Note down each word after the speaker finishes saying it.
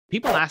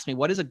People ask me,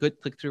 what is a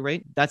good click-through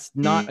rate? That's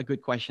not a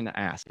good question to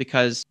ask,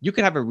 because you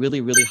could have a really,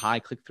 really high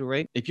click-through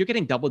rate. If you're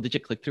getting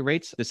double-digit click-through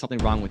rates, there's something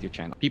wrong with your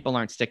channel. People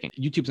aren't sticking.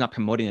 YouTube's not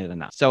promoting it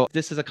enough. So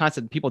this is a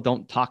concept people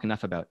don't talk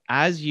enough about.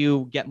 As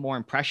you get more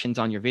impressions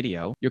on your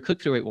video, your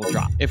click-through rate will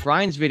drop. If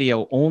Ryan's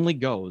video only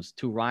goes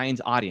to Ryan's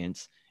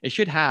audience, it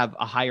should have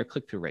a higher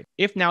click-through rate.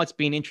 If now it's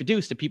being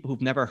introduced to people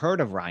who've never heard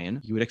of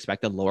Ryan, you would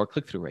expect a lower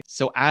click-through rate.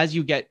 So as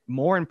you get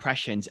more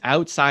impressions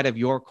outside of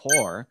your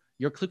core,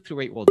 your click-through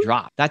rate will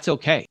drop. That's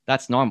okay.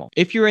 That's normal.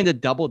 If you're in the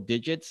double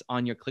digits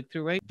on your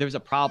click-through rate, there's a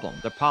problem.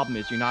 The problem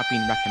is you're not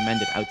being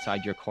recommended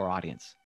outside your core audience.